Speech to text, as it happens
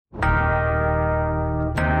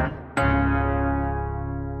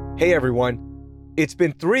Hey everyone. It's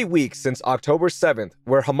been 3 weeks since October 7th,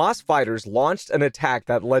 where Hamas fighters launched an attack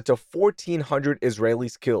that led to 1,400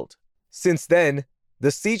 Israelis killed. Since then,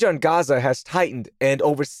 the siege on Gaza has tightened and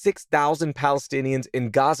over 6,000 Palestinians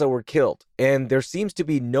in Gaza were killed, and there seems to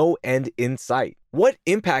be no end in sight. What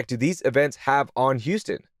impact do these events have on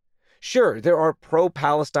Houston? Sure, there are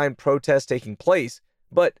pro-Palestine protests taking place,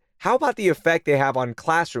 but how about the effect they have on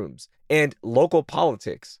classrooms and local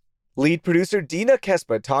politics? Lead producer Dina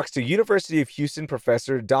Kespa talks to University of Houston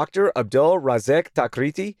professor Dr. Abdul Razek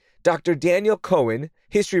Takriti, Dr. Daniel Cohen,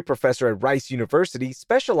 history professor at Rice University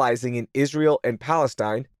specializing in Israel and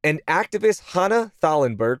Palestine, and activist Hannah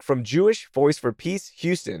Thallenberg from Jewish Voice for Peace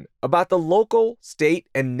Houston about the local, state,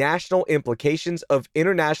 and national implications of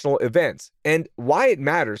international events and why it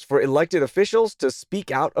matters for elected officials to speak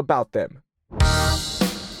out about them.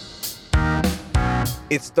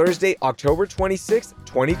 It's Thursday, October 26,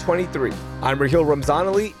 2023. I'm Rahil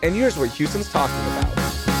Ramzanali, and here's what Houston's talking about.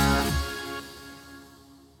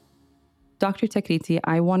 Dr. Takriti,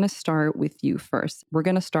 I want to start with you first. We're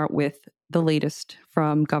going to start with the latest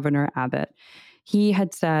from Governor Abbott. He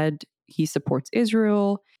had said he supports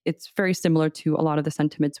Israel. It's very similar to a lot of the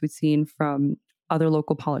sentiments we've seen from other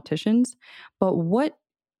local politicians. But what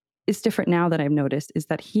is different now that I've noticed is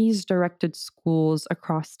that he's directed schools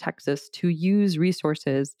across Texas to use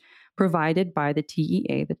resources provided by the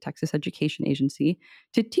TEA, the Texas Education Agency,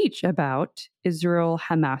 to teach about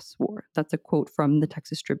Israel-Hamas war. That's a quote from the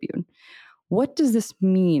Texas Tribune. What does this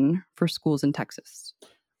mean for schools in Texas?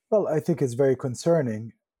 Well, I think it's very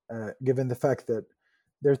concerning, given the fact that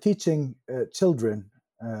they're teaching children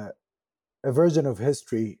a version of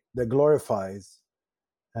history that glorifies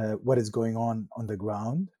what is going on the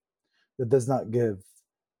ground, that does not give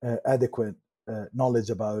adequate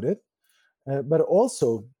knowledge about it, but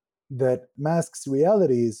also that masks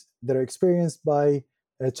realities that are experienced by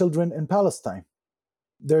children in Palestine.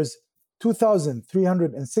 There's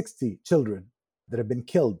 2,360 children that have been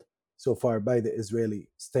killed so far by the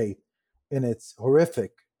Israeli state in its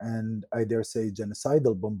horrific and, I dare say,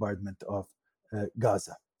 genocidal bombardment of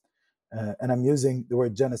Gaza. And I'm using the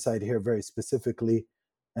word genocide here very specifically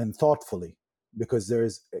and thoughtfully, because there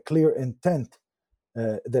is a clear intent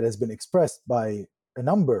that has been expressed by a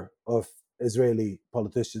number of Israeli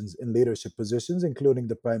politicians in leadership positions, including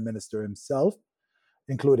the Prime Minister himself,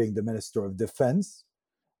 including the Minister of Defense,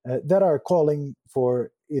 that are calling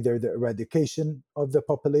for either the eradication of the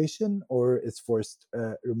population or its forced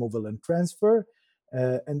removal and transfer.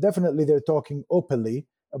 And definitely they're talking openly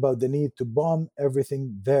about the need to bomb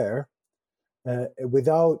everything there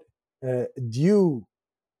without due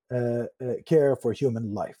care for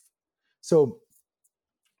human life. So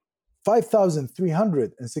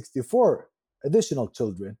 5,364 additional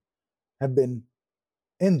children have been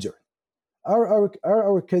injured. Are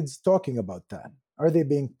our kids talking about that? Are they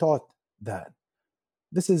being taught that?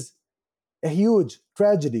 This is a huge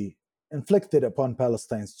tragedy inflicted upon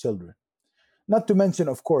Palestine's children. Not to mention,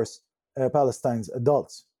 of course, Palestine's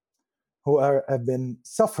adults who have been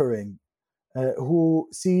suffering, who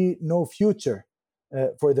see no future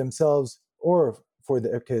for themselves or for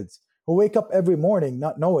their kids, who wake up every morning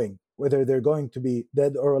not knowing whether they're going to be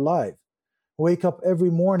dead or alive, who wake up every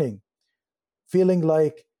morning feeling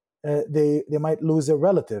like they might lose a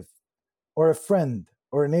relative or a friend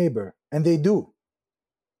or a neighbor, and they do.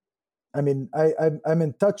 I mean, I'm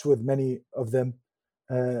in touch with many of them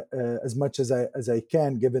as much as I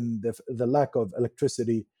can, given the lack of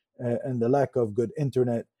electricity and the lack of good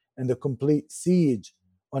internet and the complete siege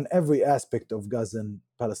on every aspect of Gazan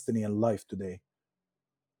Palestinian life today.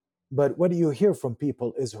 But what you hear from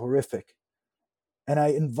people is horrific. And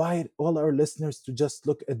I invite all our listeners to just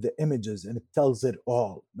look at the images, and it tells it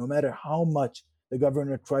all, no matter how much the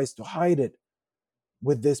governor tries to hide it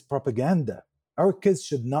with this propaganda. Our kids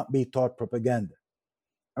should not be taught propaganda.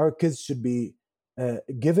 Our kids should be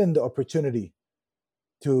given the opportunity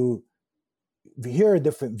to hear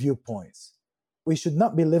different viewpoints. We should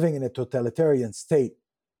not be living in a totalitarian state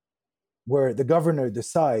where the governor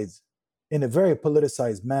decides in a very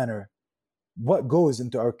politicized manner what goes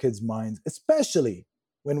into our kids' minds, especially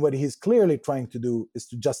when what he's clearly trying to do is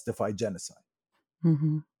to justify genocide.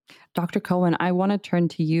 Mm-hmm. Dr. Cohen, I want to turn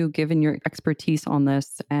to you, given your expertise on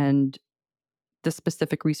this and the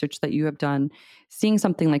specific research that you have done. Seeing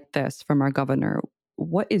something like this from our governor,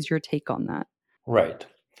 what is your take on that? Right.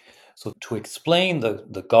 So to explain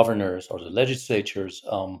the governor's or the legislature's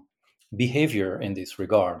behavior in this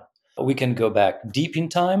regard, we can go back deep in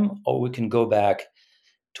time, or we can go back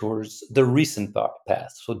towards the recent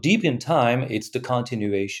past. So deep in time, it's the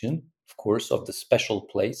continuation, of course, of the special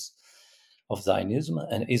place of Zionism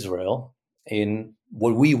and Israel in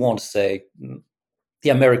what we want to say the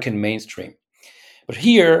American mainstream. But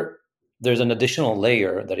here, there's an additional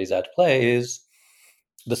layer that is at play, is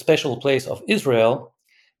the special place of Israel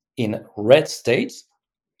in red states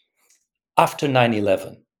after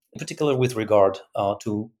 9/11, in particular with regard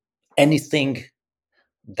to anything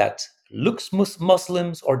that looks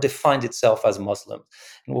Muslims or defined itself as Muslim.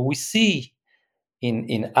 And what we see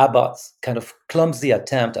in Abbott's kind of clumsy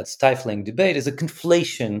attempt at stifling debate is a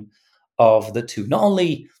conflation of the two. Not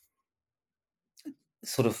only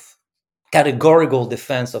sort of categorical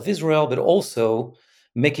defense of Israel, but also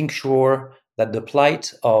making sure that the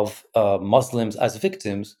plight of Muslims as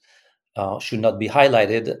victims should not be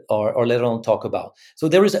highlighted or let alone talk about. So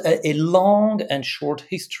there is a long and short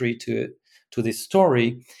history to this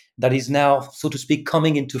story that is now, so to speak,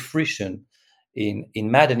 coming into fruition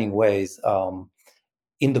in maddening ways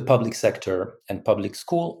in the public sector and public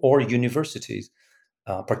school or universities,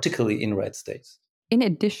 particularly in red states. In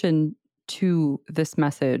addition to this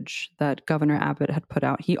message that Governor Abbott had put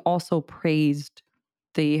out, he also praised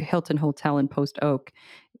the Hilton Hotel in Post Oak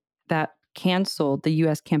that canceled the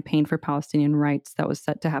U.S. campaign for Palestinian rights that was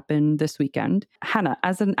set to happen this weekend. Hannah,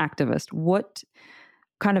 as an activist, what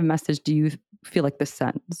kind of message do you feel like this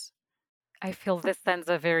sends? I feel this sends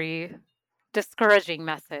a very discouraging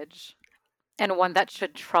message, and one that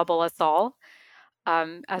should trouble us all,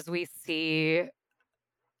 as we see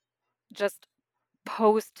just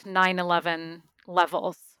post 9/11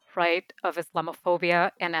 levels, right, of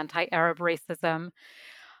Islamophobia and anti-Arab racism,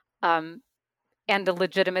 um, and the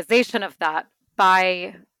legitimization of that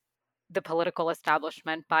by the political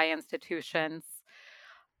establishment, by institutions,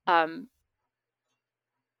 um,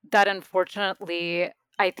 that unfortunately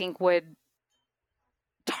I think would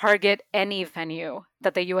target any venue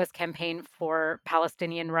that the U.S. campaign for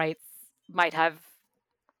Palestinian rights might have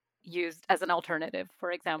used as an alternative,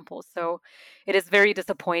 for example. So it is very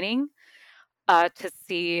disappointing to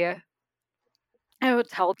see a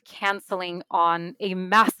hotel canceling on a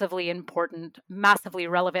massively important, massively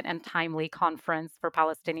relevant, and timely conference for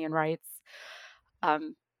Palestinian rights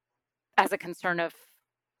as a concern of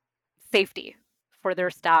safety for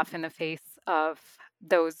their staff in the face of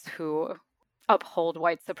those who uphold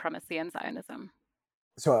white supremacy and Zionism.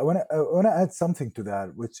 So I want to add something to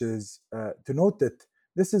that, which is to note that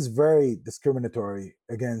this is very discriminatory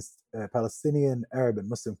against Palestinian, Arab, and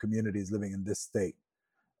Muslim communities living in this state.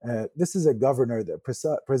 This is a governor that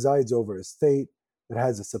presides over a state that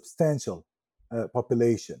has a substantial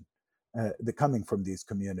population coming from these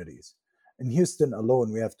communities. In Houston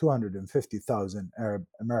alone, we have 250,000 Arab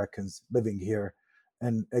Americans living here,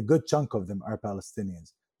 and a good chunk of them are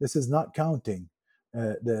Palestinians. This is not counting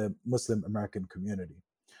the Muslim American community.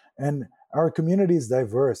 And our community is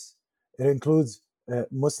diverse. It includes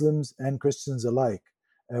Muslims and Christians alike.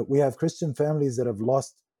 We have Christian families that have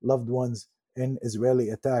lost loved ones in Israeli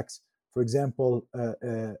attacks. For example,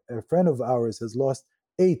 a friend of ours has lost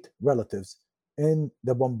 8 relatives in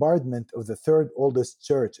the bombardment of the third oldest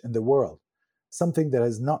church in the world, something that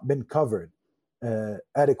has not been covered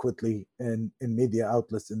adequately in media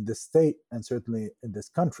outlets in this state and certainly in this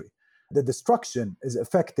country. The destruction is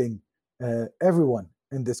affecting everyone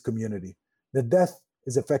in this community. The death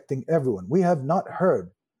is affecting everyone. We have not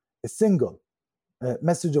heard a single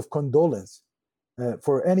message of condolence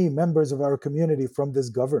for any members of our community from this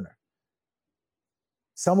governor.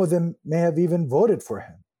 Some of them may have even voted for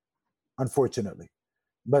him, unfortunately,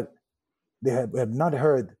 but they have not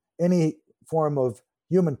heard any form of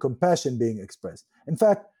human compassion being expressed. In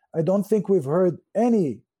fact, I don't think we've heard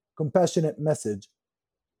any compassionate message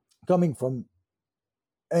coming from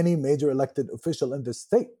any major elected official in the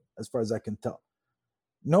state, as far as I can tell.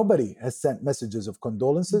 Nobody has sent messages of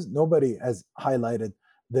condolences. Nobody has highlighted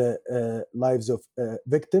the lives of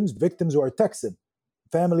victims who are Texan,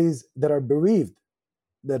 families that are bereaved,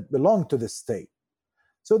 that belong to this state.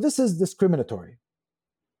 So this is discriminatory.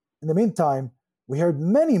 In the meantime, we heard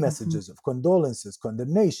many messages of condolences,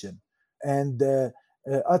 condemnation, and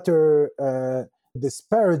utter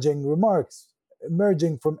disparaging remarks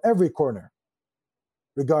emerging from every corner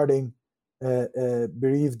regarding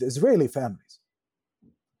bereaved Israeli families.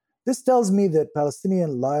 This tells me that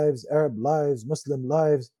Palestinian lives, Arab lives, Muslim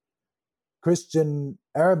lives, Christian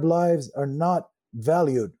Arab lives are not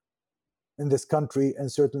valued in this country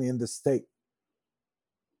and certainly in this state.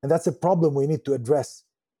 And that's a problem we need to address.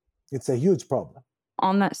 It's a huge problem.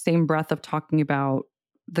 On that same breath of talking about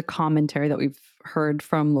the commentary that we've heard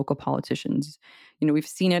from local politicians, we've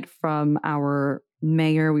seen it from our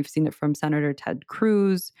mayor, we've seen it from Senator Ted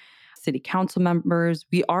Cruz, city council members.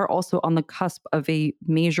 We are also on the cusp of a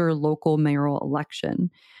major local mayoral election.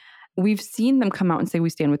 We've seen them come out and say we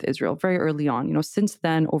stand with Israel very early on. Since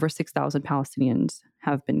then, over 6,000 Palestinians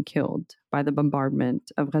have been killed by the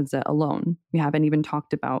bombardment of Gaza alone. We haven't even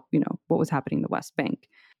talked about, what was happening in the West Bank.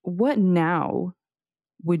 What now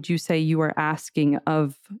would you say you are asking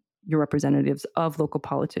of your representatives, of local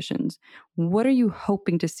politicians? What are you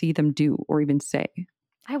hoping to see them do or even say?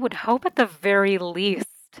 I would hope at the very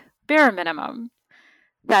least, bare minimum,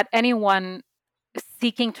 that anyone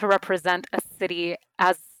seeking to represent a city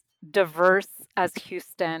as diverse as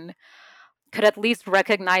Houston could at least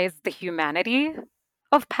recognize the humanity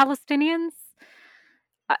of Palestinians,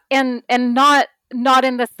 and not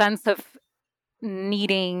in the sense of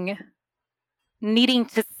needing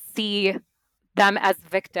to see them as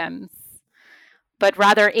victims, but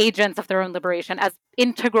rather agents of their own liberation, as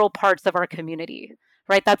integral parts of our community,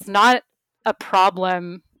 right? That's not a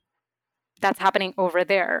problem that's happening over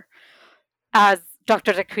there. As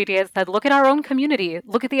Dr. Zakriti has said, look at our own community.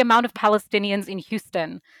 Look at the amount of Palestinians in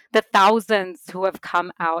Houston, the thousands who have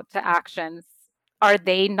come out to actions. Are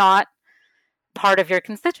they not part of your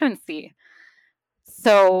constituency?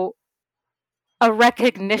 So a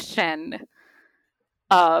recognition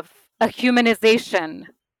of a humanization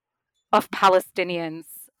of Palestinians,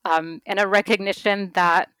 and a recognition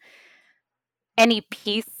that any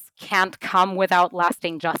peace can't come without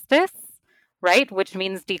lasting justice, right? Which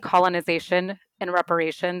means decolonization and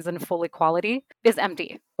reparations and full equality, is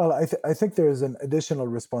empty. Well, I think there is an additional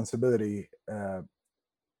responsibility,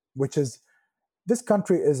 which is this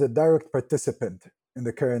country is a direct participant in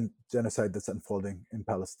the current genocide that's unfolding in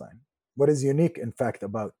Palestine. What is unique, in fact,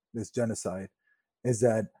 about this genocide is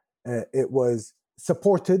that it was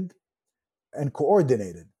supported and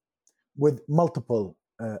coordinated with multiple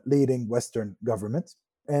leading Western governments.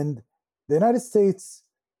 And the United States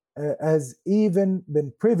has even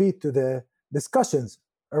been privy to the discussions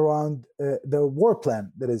around the war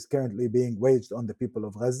plan that is currently being waged on the people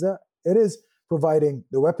of Gaza. It is providing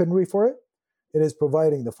the weaponry for it. It is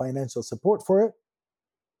providing the financial support for it.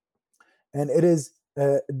 And it is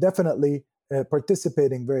definitely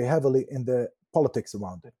participating very heavily in the politics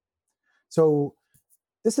around it. So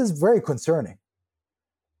this is very concerning.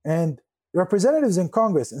 And representatives in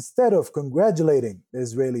Congress, instead of congratulating the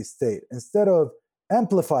Israeli state, instead of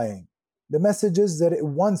amplifying the messages that it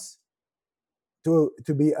wants to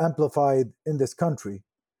be amplified in this country,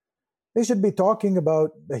 they should be talking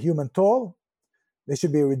about the human toll. They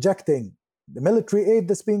should be rejecting the military aid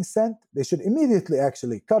that's being sent. They should immediately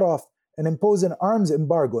actually cut off and impose an arms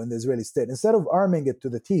embargo in the Israeli state, instead of arming it to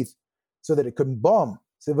the teeth so that it can bomb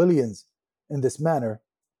civilians in this manner.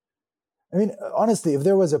 I mean, honestly, if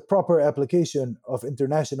there was a proper application of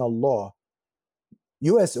international law,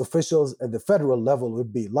 US officials at the federal level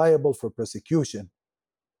would be liable for prosecution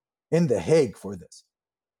in The Hague for this.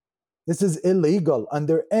 This is illegal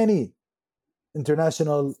under any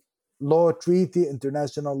international law treaty,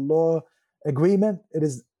 international law agreement. It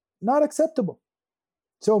is not acceptable.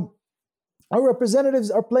 So our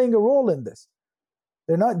representatives are playing a role in this.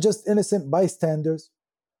 They're not just innocent bystanders.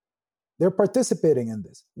 They're participating in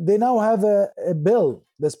this. They now have a bill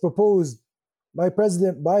that's proposed by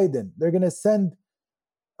President Biden. They're going to send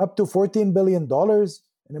up to $14 billion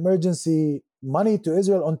in emergency money to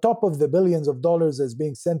Israel on top of the billions of dollars that's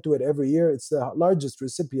being sent to it every year. It's the largest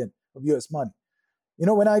recipient of US money.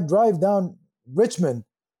 When I drive down Richmond,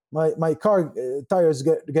 my car tires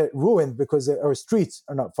get ruined because our streets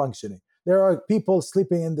are not functioning. There are people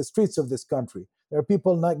sleeping in the streets of this country. There are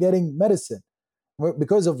people not getting medicine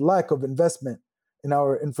because of lack of investment in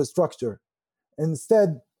our infrastructure.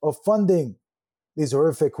 Instead of funding these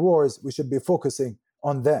horrific wars, we should be focusing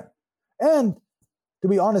on them. And to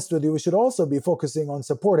be honest with you, we should also be focusing on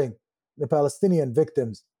supporting the Palestinian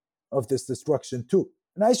victims of this destruction too.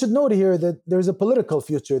 And I should note here that there's a political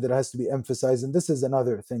future that has to be emphasized, and this is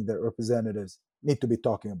another thing that representatives need to be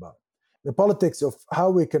talking about. The politics of how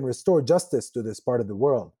we can restore justice to this part of the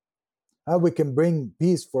world, how we can bring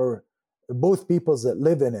peace for both peoples that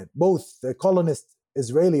live in it, both the colonist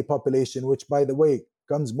Israeli population, which, by the way,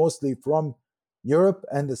 comes mostly from Europe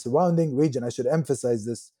and the surrounding region. I should emphasize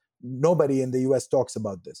this. Nobody in the US talks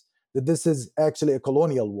about this, that this is actually a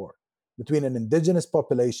colonial war between an indigenous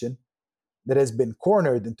population that has been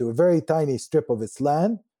cornered into a very tiny strip of its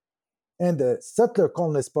land and a settler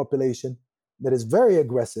colonist population that is very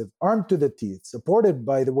aggressive, armed to the teeth, supported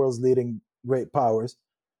by the world's leading great powers,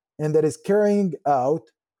 and that is carrying out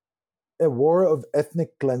a war of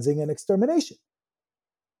ethnic cleansing and extermination.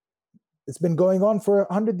 It's been going on for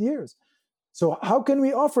 100 years. So how can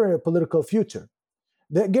we offer a political future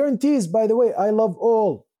that guarantees, by the way, I love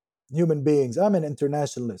all human beings. I'm an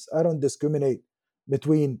internationalist. I don't discriminate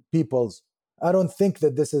between peoples. I don't think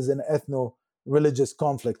that this is an ethno-religious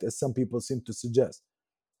conflict, as some people seem to suggest.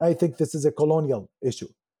 I think this is a colonial issue.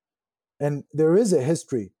 And there is a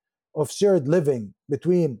history of shared living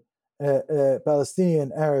between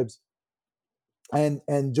Palestinian Arabs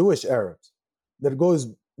and Jewish Arabs that goes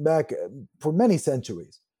back for many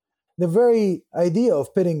centuries. The very idea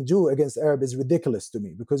of pitting Jew against Arab is ridiculous to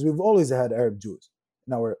me because we've always had Arab Jews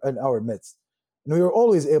in our midst, and we were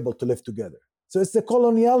always able to live together. So it's the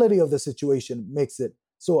coloniality of the situation makes it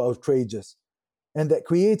so outrageous, and that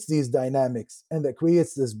creates these dynamics, and that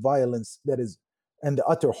creates this violence that is, and the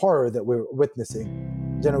utter horror that we're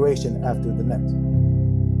witnessing generation after the next.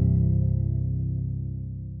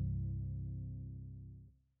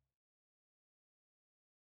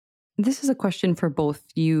 This is a question for both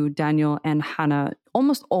you, Daniel, and Hannah.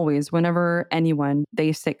 Almost always, whenever anyone,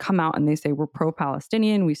 they say, come out and they say, we're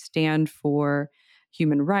pro-Palestinian, we stand for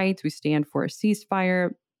human rights, we stand for a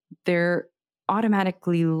ceasefire, they're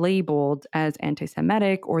automatically labeled as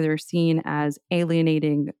anti-Semitic, or they're seen as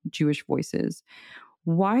alienating Jewish voices.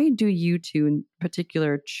 Why do you two in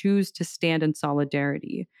particular choose to stand in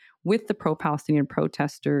solidarity with the pro-Palestinian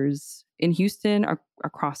protesters in Houston,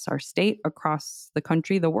 across our state, across the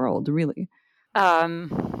country, the world, really?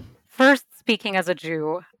 First, speaking as a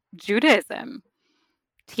Jew, Judaism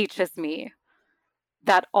teaches me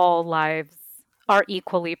that all lives are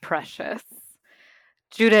equally precious.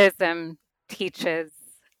 Judaism teaches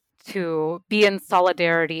to be in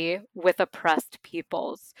solidarity with oppressed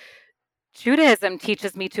peoples. Judaism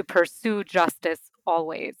teaches me to pursue justice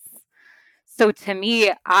always. So to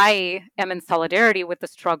me, I am in solidarity with the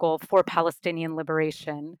struggle for Palestinian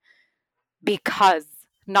liberation because,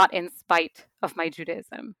 not in spite of my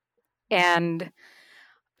Judaism. And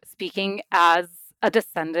speaking as a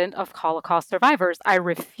descendant of Holocaust survivors, I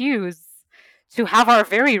refuse to have our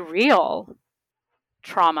very real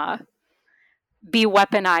trauma be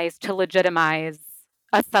weaponized to legitimize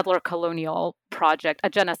a settler colonial project, a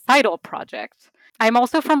genocidal project. I'm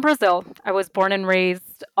also from Brazil. I was born and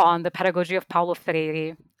raised on the pedagogy of Paulo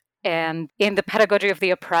Freire. And in the pedagogy of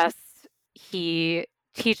the oppressed, he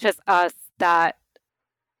teaches us that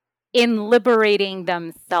in liberating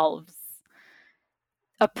themselves,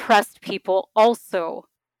 oppressed people also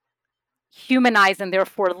humanize and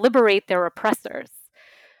therefore liberate their oppressors,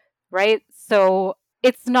 right? So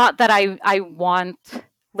it's not that I want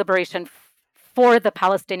liberation for the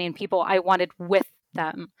Palestinian people. I want it with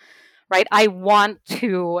them, right? I want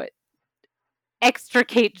to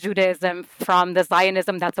extricate Judaism from the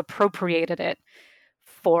Zionism that's appropriated it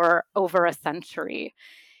for over a century.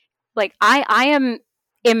 Like I am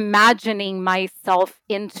imagining myself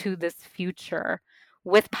into this future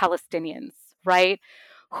with Palestinians, right?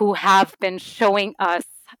 Who have been showing us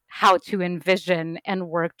how to envision and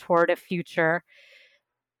work toward a future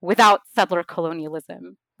without settler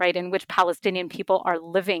colonialism, right? In which Palestinian people are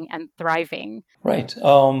living and thriving. Right.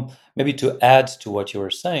 Maybe to add to what you were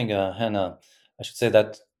saying, Hannah, I should say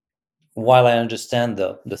that while I understand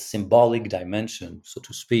the symbolic dimension, so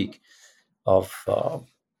to speak, of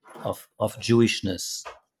of Jewishness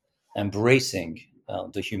embracing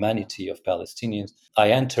the humanity of Palestinians,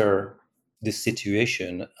 I enter this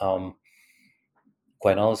situation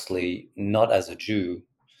quite honestly not as a Jew,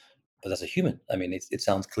 but as a human. I mean, it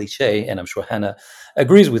sounds cliche, and I'm sure Hannah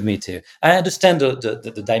agrees with me too. I understand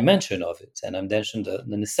the dimension of it, and I mentioned the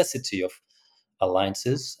necessity of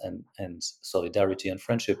alliances and solidarity and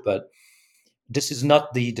friendship, but this is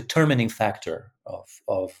not the determining factor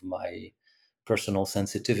of my personal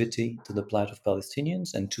sensitivity to the plight of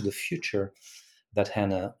Palestinians and to the future that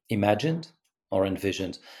Hannah imagined or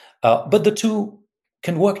envisioned. But the two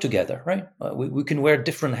can work together, right? We can wear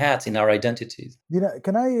different hats in our identities.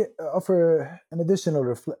 Can I offer an additional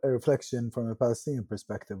reflection from a Palestinian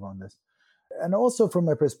perspective on this? And also from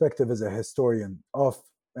my perspective as a historian of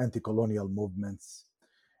anti-colonial movements,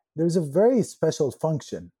 there's a very special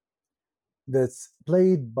function that's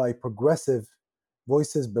played by progressive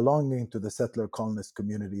voices belonging to the settler colonist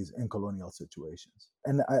communities in colonial situations.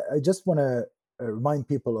 And I just want to remind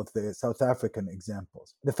people of the South African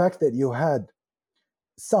examples. The fact that you had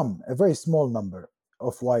a very small number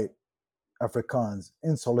of white Afrikaans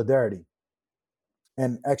in solidarity,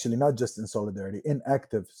 and actually not just in solidarity, in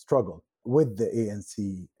active struggle with the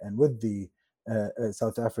ANC and with the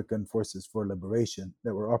South African Forces for Liberation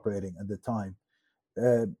that were operating at the time,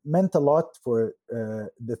 meant a lot for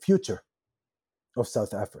the future of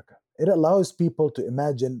South Africa. It allows people to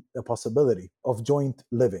imagine the possibility of joint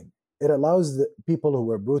living. It allows the people who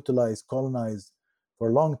were brutalized, colonized for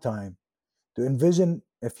a long time to envision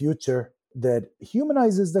a future that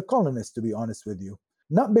humanizes the colonists, to be honest with you.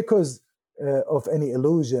 Not because of any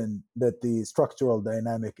illusion that the structural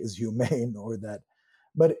dynamic is humane or that,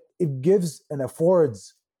 but it gives and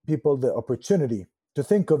affords people the opportunity to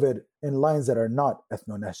think of it in lines that are not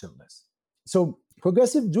ethno-nationalist. So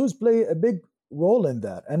progressive Jews play a big role in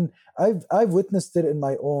that, and I've witnessed it in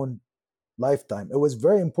my own lifetime. It was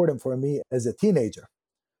very important for me as a teenager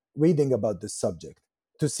reading about this subject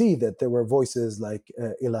to see that there were voices like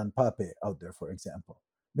Ilan Pape out there, for example,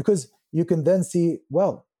 because you can then see,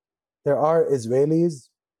 well, there are Israelis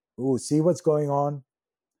who see what's going on,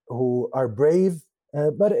 who are brave,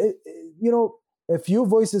 but a few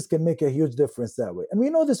voices can make a huge difference that way. And we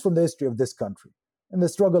know this from the history of this country, and the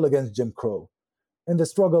struggle against Jim Crow, and the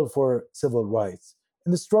struggle for civil rights,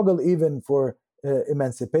 and the struggle even for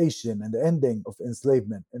emancipation and the ending of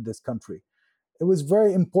enslavement in this country. It was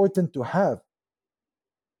very important to have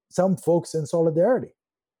some folks in solidarity.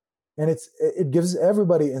 And it gives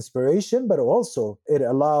everybody inspiration, but also it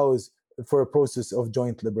allows for a process of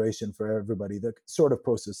joint liberation for everybody, the sort of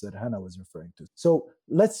process that Hannah was referring to. So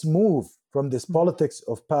let's move from this politics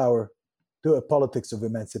of power to a politics of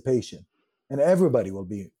emancipation, and everybody will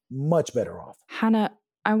be much better off. Hannah,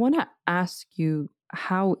 I want to ask you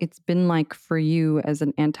how it's been like for you as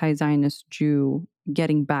an anti-Zionist Jew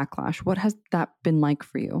getting backlash. What has that been like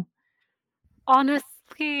for you?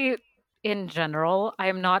 Honestly, in general,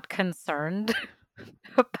 I'm not concerned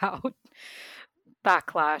about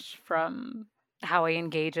backlash from how I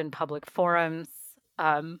engage in public forums.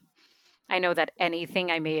 I know that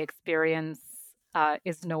anything I may experience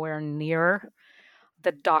is nowhere near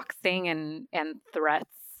the doxing and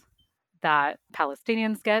threats that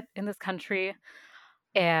Palestinians get in this country.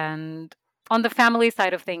 And on the family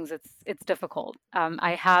side of things, it's difficult.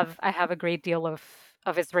 I have a great deal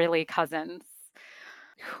of Israeli cousins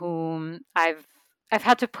whom I've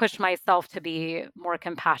had to push myself to be more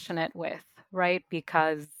compassionate with, right?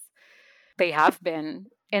 Because they have been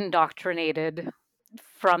indoctrinated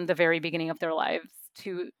from the very beginning of their lives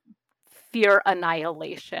to fear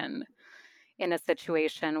annihilation in a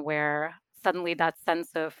situation where suddenly that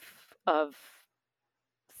sense of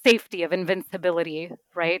safety, of invincibility,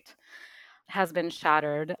 right, has been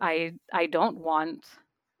shattered. I don't want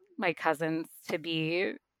my cousins to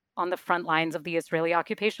be on the front lines of the Israeli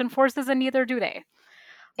occupation forces, and neither do they.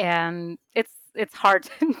 And it's hard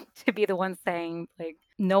to be the one saying, like,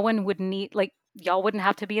 no one would need, like, y'all wouldn't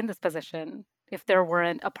have to be in this position if there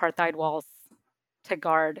weren't apartheid walls to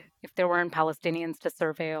guard, if there weren't Palestinians to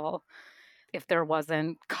surveil, if there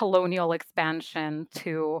wasn't colonial expansion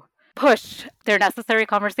to push. They're necessary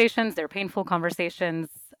conversations, they're painful conversations.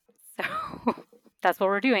 So that's what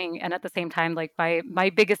we're doing. And at the same time, like, my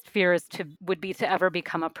biggest fear would be to ever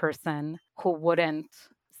become a person who wouldn't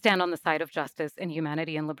stand on the side of justice and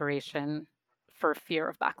humanity and liberation for fear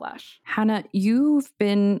of backlash. Hannah, you've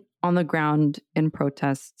been on the ground in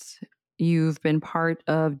protests. You've been part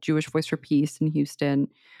of Jewish Voice for Peace in Houston.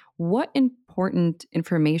 What important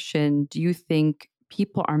information do you think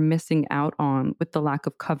people are missing out on with the lack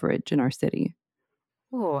of coverage in our city?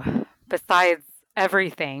 Ooh, besides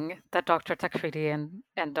everything that Dr. Takriti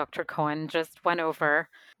and Dr. Cohen just went over.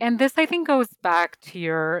 And this, I think, goes back to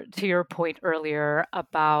your point earlier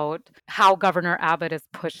about how Governor Abbott is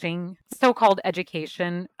pushing so-called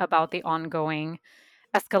education about the ongoing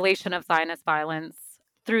escalation of Zionist violence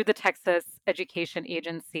through the Texas Education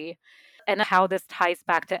Agency, and how this ties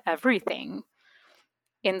back to everything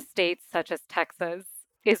in states such as Texas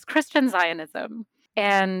is Christian Zionism.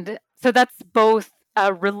 And so that's both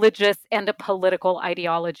a religious and a political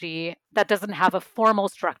ideology that doesn't have a formal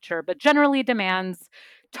structure, but generally demands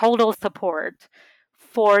total support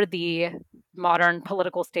for the modern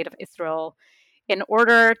political state of Israel in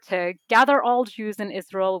order to gather all Jews in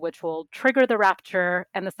Israel, which will trigger the rapture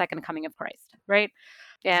and the second coming of Christ, right?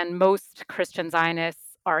 And most Christian Zionists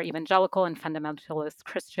are evangelical and fundamentalist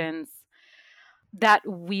Christians that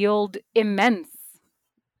wield immense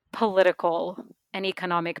political and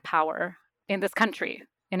economic power in this country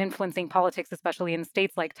in influencing politics, especially in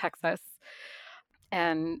states like Texas.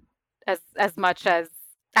 And as much as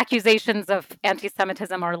accusations of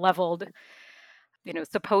anti-Semitism are leveled,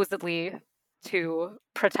 supposedly to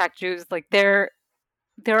protect Jews, like there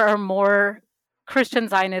are more Christian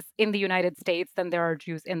Zionists in the United States than there are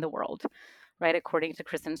Jews in the world, right? According to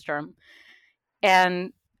Kristen Sturm.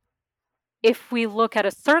 And if we look at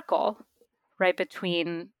a circle, right,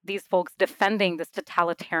 between these folks defending this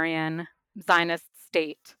totalitarian Zionist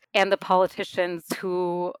state and the politicians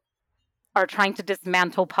who are trying to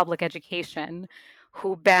dismantle public education,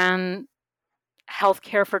 who ban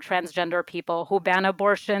healthcare for transgender people, who ban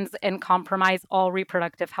abortions and compromise all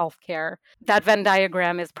reproductive health care. That Venn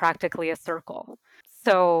diagram is practically a circle.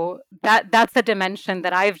 So that's a dimension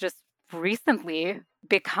that I've just recently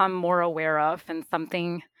become more aware of, and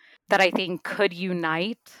something that I think could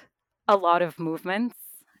unite a lot of movements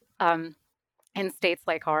um, in states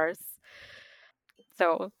like ours.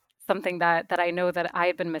 So something that I know that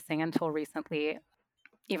I've been missing until recently,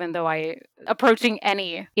 even though I approaching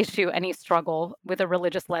any issue, any struggle with a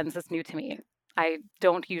religious lens is new to me. I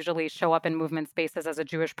don't usually show up in movement spaces as a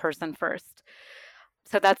Jewish person first.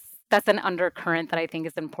 So that's an undercurrent that I think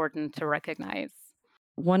is important to recognize.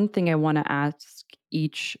 One thing I want to ask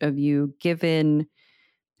each of you, given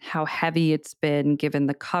how heavy it's been, given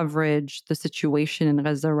the coverage, the situation in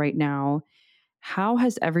Gaza right now, how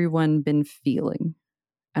has everyone been feeling?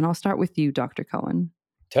 And I'll start with you, Dr. Cohen.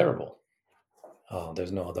 Terrible. Oh,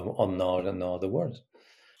 there's no other words.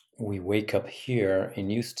 We wake up here in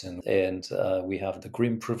Houston, and we have the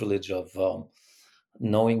grim privilege of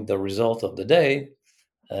knowing the result of the day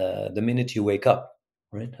the minute you wake up,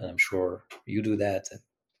 right? And I'm sure you do that.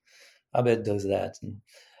 Abed does that. And,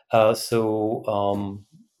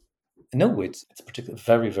 no, it's a particularly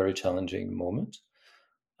very, very challenging moment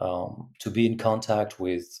to be in contact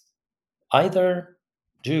with either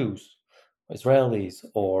Jews, Israelis,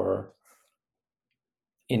 or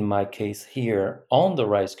in my case here on the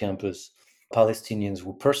Rice campus, Palestinians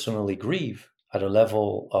who personally grieve at a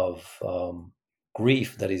level of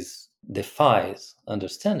grief that is defies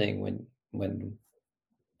understanding when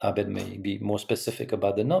Abed may be more specific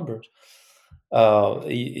about the numbers.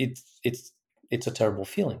 It's a terrible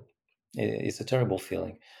feeling. It's a terrible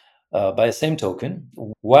feeling. By the same token,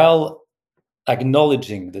 while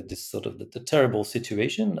acknowledging that this sort of the terrible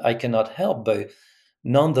situation, I cannot help but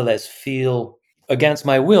nonetheless feel against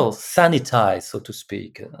my will sanitized, so to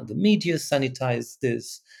speak. The media sanitized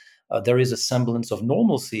this. There is a semblance of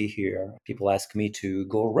normalcy here. People ask me to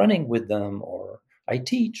go running with them, or I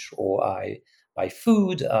teach, or I buy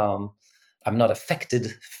food. I'm not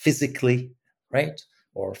affected physically, right,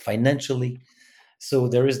 or financially. So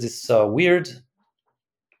there is this weird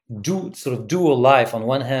sort of dual life. On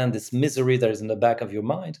one hand, this misery that is in the back of your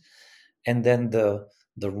mind, and then the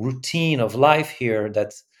routine of life here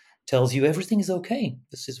that tells you everything is okay.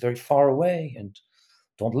 This is very far away, and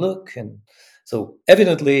don't look. And so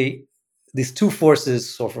evidently, these two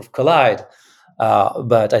forces sort of collide.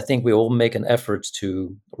 But I think we all make an effort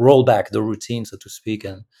to roll back the routine, so to speak,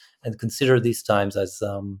 and consider these times as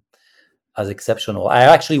exceptional. I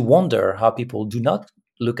actually wonder how people do not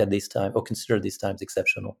look at this time or consider these times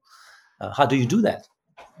exceptional. How do you do that?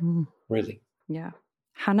 Really? Yeah.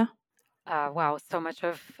 Hannah? Wow, so much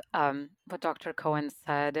of what Dr. Cohen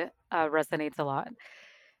said resonates a lot.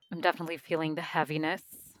 I'm definitely feeling the heaviness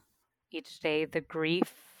each day, the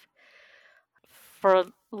grief for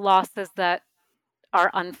losses that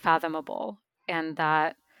are unfathomable, and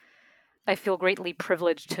that I feel greatly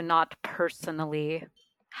privileged to not personally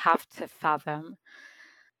have to fathom.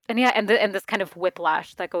 And yeah, and this kind of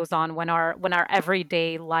whiplash that goes on when our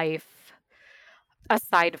everyday life,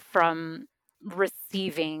 aside from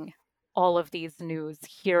receiving all of these news,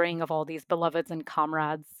 hearing of all these beloveds and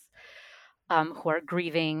comrades who are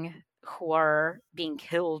grieving, who are being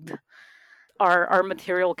killed, our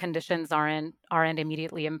material conditions aren't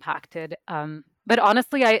immediately impacted. But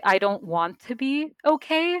honestly, I don't want to be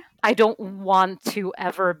okay. I don't want to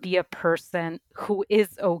ever be a person who is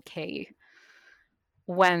okay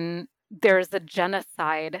when there's a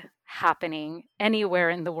genocide happening anywhere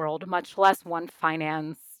in the world, much less one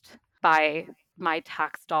financed by my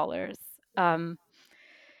tax dollars. Um,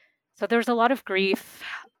 so there's a lot of grief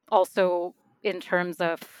also in terms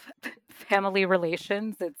of family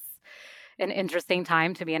relations. It's an interesting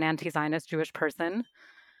time to be an anti Zionist Jewish person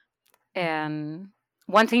and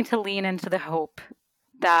wanting to lean into the hope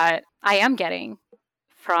that I am getting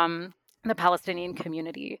from the Palestinian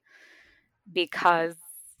community, because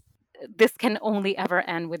this can only ever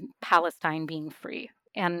end with Palestine being free.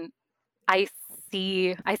 And I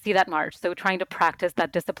I see that march. So trying to practice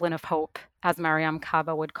that discipline of hope, as Mariam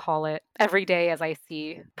Kaba would call it, every day as I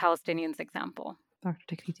see Palestinians' example.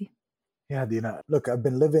 Dr. Takriti? Yeah, Dina. Look, I've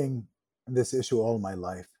been living in this issue all my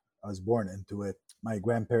life. I was born into it. My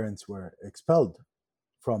grandparents were expelled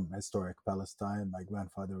from historic Palestine. My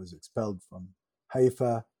grandfather was expelled from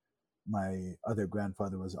Haifa. My other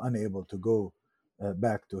grandfather was unable to go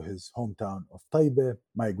back to his hometown of Taibe.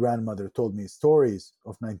 My grandmother told me stories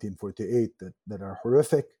of 1948 that are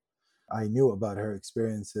horrific. I knew about her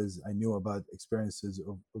experiences. I knew about experiences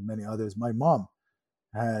of many others. My mom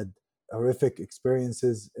had horrific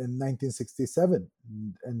experiences in 1967.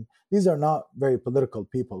 And these are not very political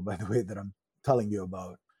people, by the way, that I'm telling you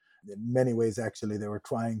about. In many ways, actually, they were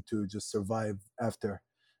trying to just survive after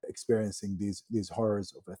experiencing these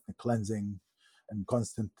horrors of ethnic cleansing and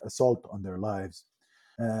constant assault on their lives.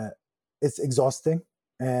 It's exhausting,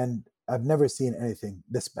 and I've never seen anything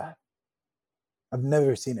this bad. I've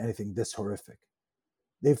never seen anything this horrific.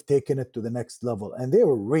 They've taken it to the next level, and they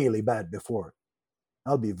were really bad before.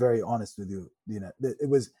 I'll be very honest with you, Dina. It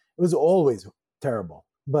was always terrible,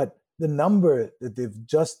 but the number that they've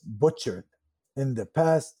just butchered in the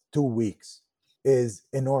past 2 weeks is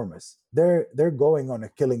enormous. They're going on a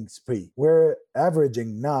killing spree. We're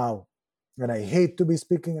averaging now, and I hate to be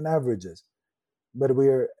speaking in averages, but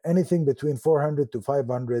we're anything between 400 to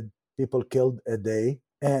 500 people killed a day,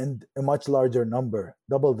 and a much larger number,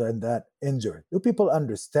 double than that, injured. Do people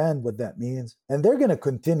understand what that means? And they're going to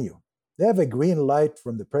continue. They have a green light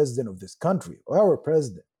from the president of this country, our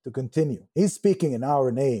president, to continue. He's speaking in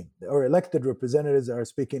our name. Our elected representatives are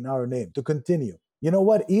speaking in our name to continue. You know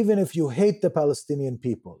what? Even if you hate the Palestinian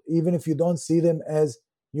people, even if you don't see them as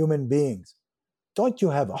human beings, don't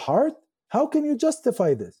you have a heart? How can you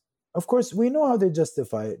justify this? Of course, we know how they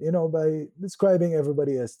justify it, by describing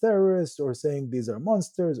everybody as terrorists or saying these are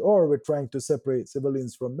monsters, or we're trying to separate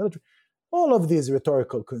civilians from military. All of these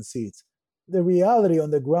rhetorical conceits. The reality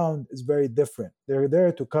on the ground is very different. They're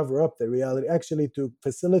there to cover up the reality, actually to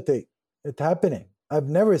facilitate it happening. I've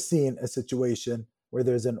never seen a situation where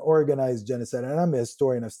there's an organized genocide, and I'm a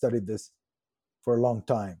historian, I've studied this for a long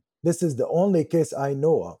time. This is the only case I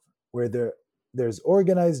know of where there's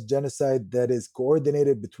organized genocide that is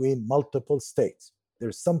coordinated between multiple states.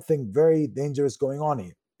 There's something very dangerous going on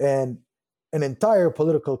here. And an entire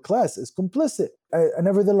political class is complicit.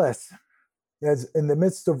 Nevertheless, as in the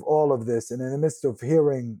midst of all of this, and in the midst of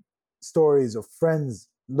hearing stories of friends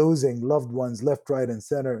losing loved ones left, right, and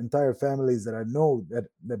center, entire families that I know that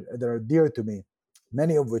are dear to me,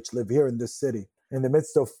 many of which live here in this city, in the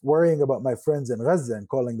midst of worrying about my friends in Gaza and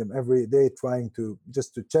calling them every day, trying to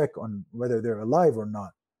check on whether they're alive or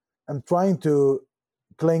not, I'm trying to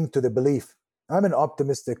cling to the belief. I'm an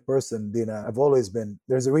optimistic person, Dina. I've always been.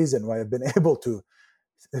 There's a reason why I've been able to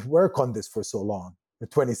work on this for so long, for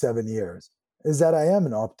 27 years, is that I am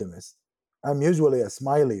an optimist. I'm usually a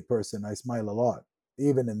smiley person. I smile a lot,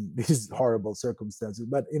 even in these horrible circumstances.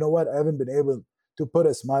 But you know what? I haven't been able to put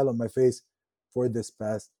a smile on my face for this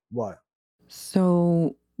past while.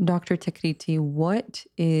 So, Dr. Takriti, what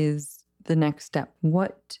is the next step?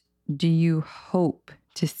 What do you hope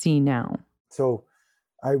to see now? So,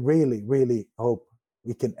 I really, really hope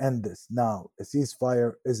we can end this now. A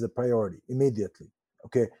ceasefire is the priority immediately.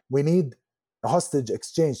 Okay, we need a hostage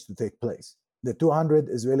exchange to take place. The 200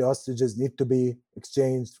 Israeli hostages need to be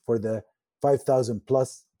exchanged for the 5,000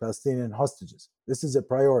 plus Palestinian hostages. This is a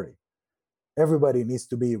priority. Everybody needs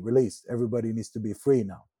to be released. Everybody needs to be free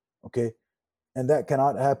now. Okay. And that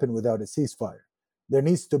cannot happen without a ceasefire. There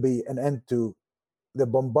needs to be an end to the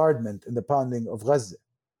bombardment and the pounding of Gaza.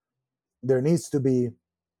 There needs to be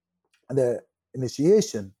the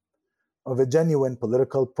initiation of a genuine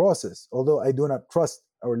political process, although I do not trust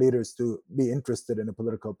our leaders to be interested in a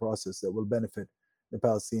political process that will benefit the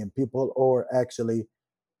Palestinian people or actually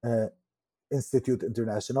institute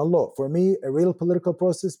international law. For me, a real political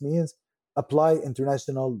process means apply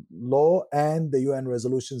international law and the UN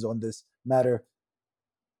resolutions on this matter,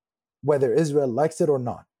 whether Israel likes it or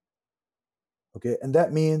not. Okay, and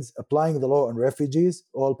that means applying the law on refugees.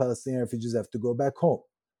 All Palestinian refugees have to go back home.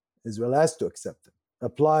 Israel has to accept them.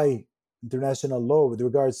 Apply international law with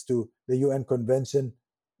regards to the UN Convention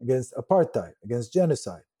against apartheid, against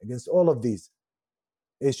genocide, against all of these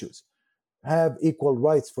issues. Have equal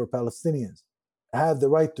rights for Palestinians. Have the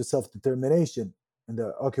right to self-determination in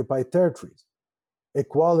the occupied territories.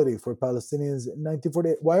 Equality for Palestinians in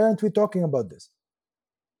 1948. Why aren't we talking about this?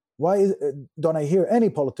 Why don't I hear any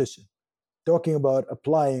politician talking about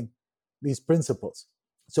applying these principles?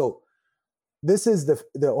 So this is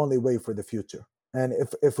the only way for the future. And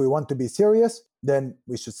if we want to be serious, then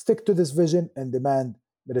we should stick to this vision and demand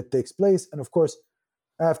that it takes place. And of course,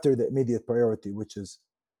 after the immediate priority, which is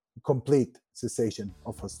complete cessation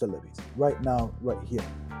of hostilities. Right now, right here,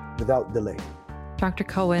 without delay. Dr.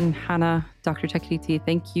 Cohen, Hannah, Dr. Takriti,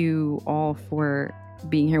 thank you all for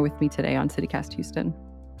being here with me today on CityCast Houston.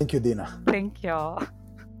 Thank you, Dina. Thank you.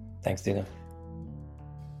 Thanks, Dina.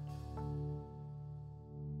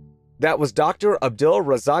 That was Dr. Abdul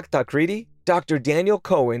Razak Takriti, Dr. Daniel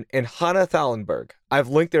Cohen, and Hannah Thallenberg. I've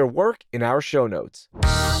linked their work in our show notes.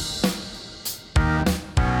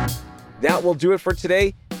 That will do it for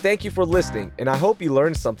today. Thank you for listening, and I hope you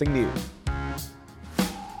learned something new.